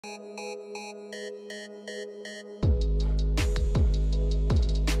Hey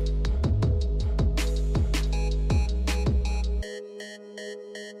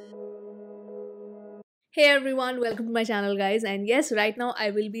everyone, welcome to my channel guys, and yes, right now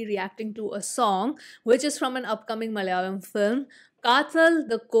I will be reacting to a song which is from an upcoming Malayalam film, Kaathal,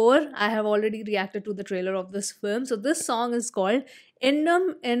 the core. I have already reacted to the trailer of this film. So this song is called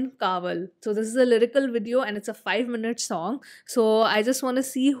Ennum in Kaaval. So this is a lyrical video and it's a 5-minute song. So I just want to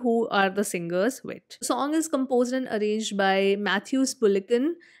see who are the singers. Wait. The song is composed and arranged by Mathews,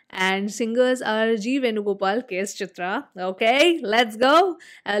 Pulickan, and singers are Venugopal, Chithra. Okay, let's go.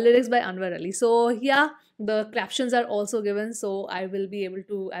 Lyrics by Anvar Ali. So yeah, the captions are also given, so I will be able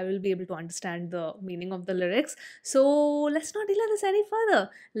to understand the meaning of the lyrics. So let's not delay this any further.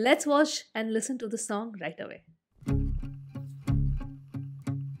 Let's watch and listen to the song right away.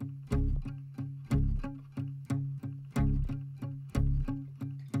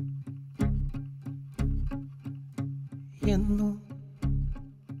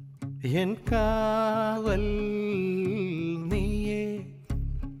 En Kaaval niye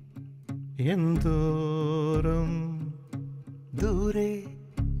endoram dure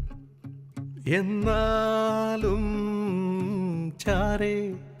ennalum chare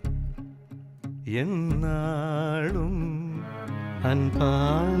ennalum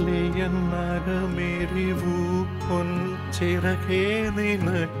anpale ennagmerivu pon chirage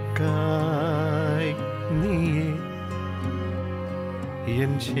ninakkai niye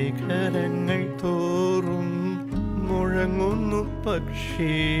N ശിഖരങ്ങൾ തോറും മുഴങ്ങുന്നു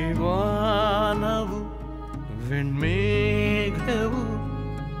പക്ഷിവാനവും വെൺമേഘവും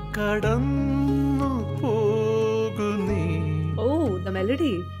കടന്നു പോകുന്നീ. Oh, the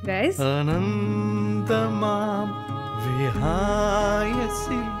melody, guys. അനന്തമാം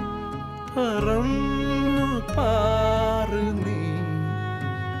വിഹായസിൽ പറന്നു പാറുന്നീ.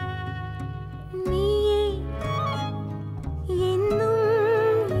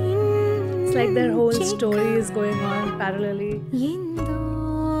 It's like their whole story is going on parallelly.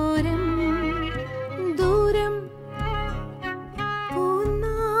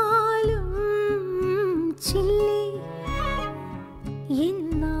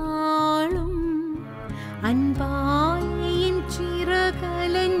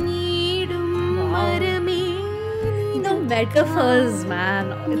 The metaphors, man.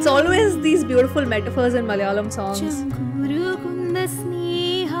 It's always these beautiful metaphors in Malayalam songs.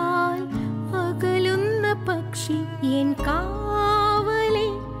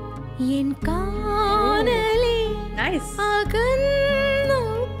 Nice.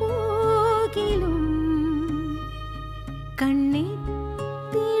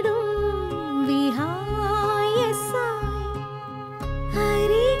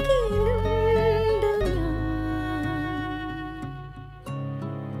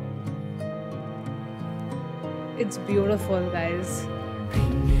 It's beautiful, guys.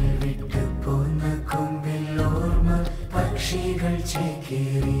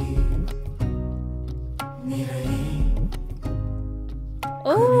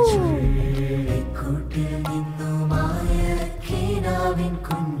 Oh!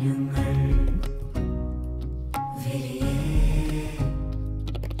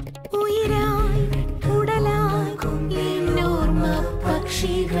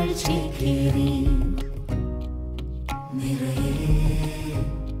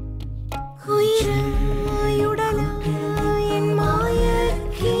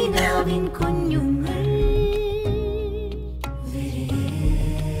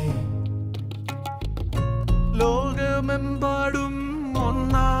 ലോകമെമ്പാടും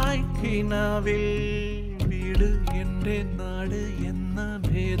ഒന്നായി കിനാവിൽ വീട് എൻ്റെ നാട് എന്ന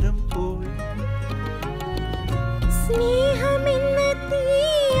ഭേദം പോയി സ്നേഹമെന്ന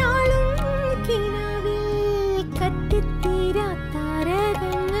തീയാളും കിനാവിൽ കത്തിത്തീരാ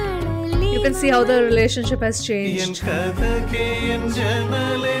താരകങ്ങളല്ലേ. You can see how the relationship has changed. N കഥകെ N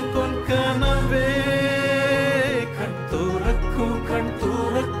ജനലെ പൊൻകനവേ കൺതുറക്കൂ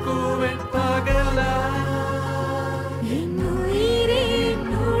കൺതുറക്കൂ N പകലാ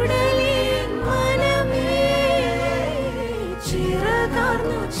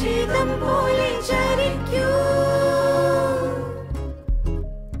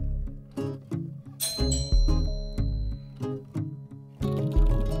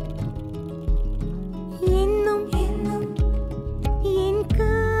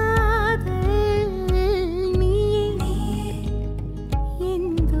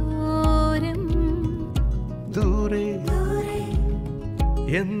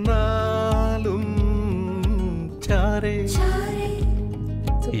എന്നാലും ചാരേ.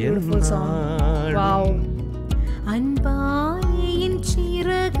 It's a beautiful song. Wow. അൻപായൻ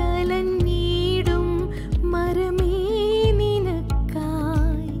ചിറക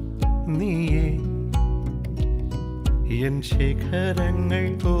ശിഖരങ്ങൾ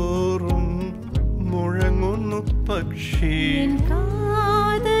തോറും മുഴങ്ങുന്നു പക്ഷി എൻ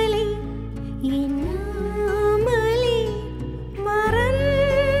കാതലി എന്നാമലി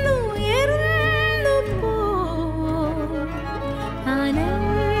പറന്നുയർന്നു പോ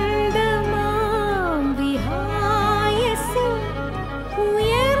ആനന്ദമാം വിഹായസിൽ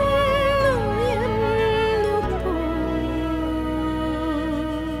ഉയർന്നുയർന്നു പോ.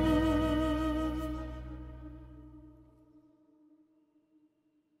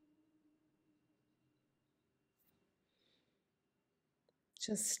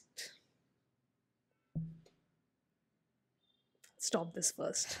 Just stop this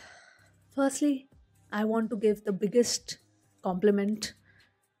first. Firstly, I want to give the biggest compliment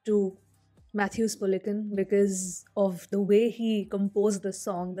to Mathews Pulickan because of the way he composed the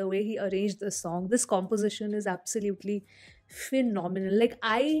song, the way he arranged the song. This composition is absolutely phenomenal. Like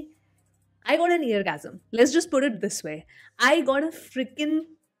I got an eargasm. Let's just put it this way. I got a freaking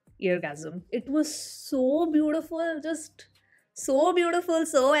eargasm. It was so beautiful, just so beautiful,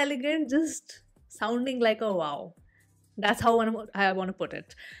 so elegant, just sounding like a wow. That's how I want to put it.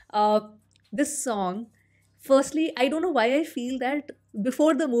 This song, firstly, I don't know why I feel that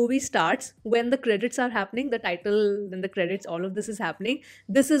before the movie starts, when the credits are happening, the title, then the credits, all of this is happening,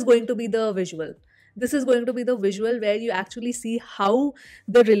 this is going to be the visual. This is going to be the visual where you actually see how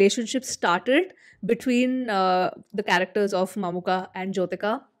the relationship started between the characters of Mamuka and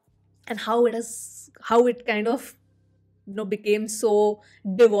Jyotika, and how it kind of became so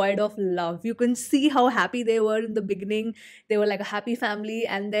devoid of love. You can see how happy they were in the beginning. They were like a happy family,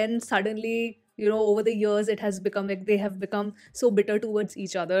 and then suddenly, over the years, it has become like they have become so bitter towards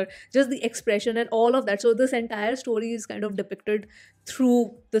each other. Just the expression and all of that. So this entire story is kind of depicted through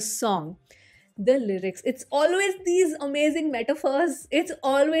the song. The lyrics, it's always these amazing metaphors. It's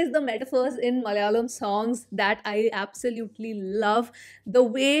always the metaphors in Malayalam songs that I absolutely love. The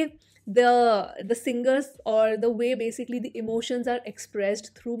way the singers, or the way basically the emotions are expressed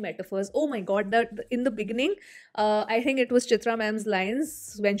through metaphors. Oh my god, that in the beginning, I think it was Chithra ma'am's lines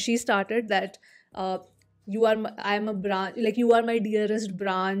when she started that I am a branch, like you are my dearest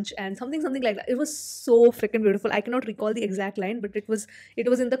branch, and something like that. It was so freaking beautiful. I cannot recall the exact line, but it was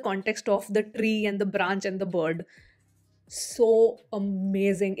in the context of the tree and the branch and the bird. So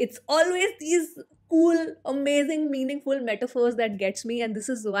amazing. It's always these cool, amazing, meaningful metaphors that gets me, and this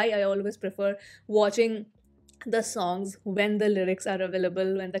is why I always prefer watching the songs when the lyrics are available,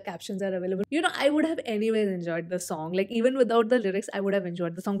 when the captions are available. I would have anyways enjoyed the song. Like, even without the lyrics, I would have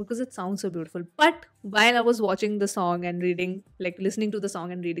enjoyed the song because it sounds so beautiful. But while I was watching the song and reading, like listening to the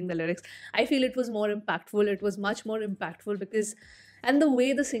song and reading the lyrics, I feel it was more impactful. It was much more impactful because, and the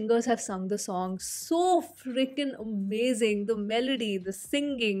way the singers have sung the song, so freaking amazing. The melody, the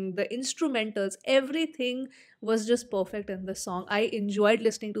singing, the instrumentals, everything was just perfect in the song. I enjoyed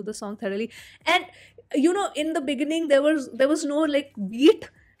listening to the song thoroughly. And in the beginning, there was no like beat.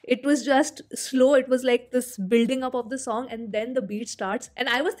 It was just slow. It was like this building up of the song, and then the beat starts. And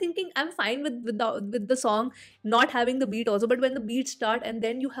I was thinking I'm fine with the song not having the beat also, but when the beat start and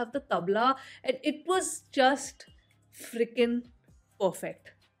then you have the tabla, and it was just freaking perfect.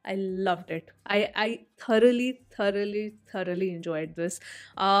 I loved it. I thoroughly enjoyed this.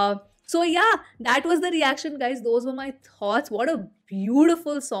 So yeah, that was the reaction, guys. Those were my thoughts. What a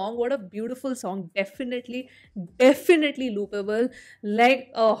beautiful song. What a beautiful song. Definitely loopable.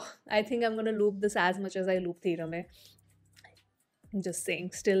 Like, oh, I think I'm gonna loop this as much as I loop Thira Mein. I'm just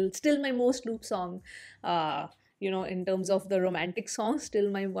saying, still my most loop song. In terms of the romantic songs, still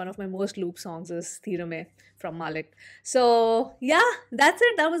one of my most loop songs is Thira Mein from Malik. So yeah, that's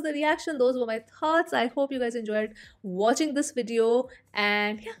it. That was the reaction. Those were my thoughts. I hope you guys enjoyed watching this video.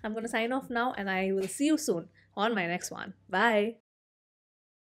 And yeah, I'm gonna sign off now, and I will see you soon on my next one. Bye.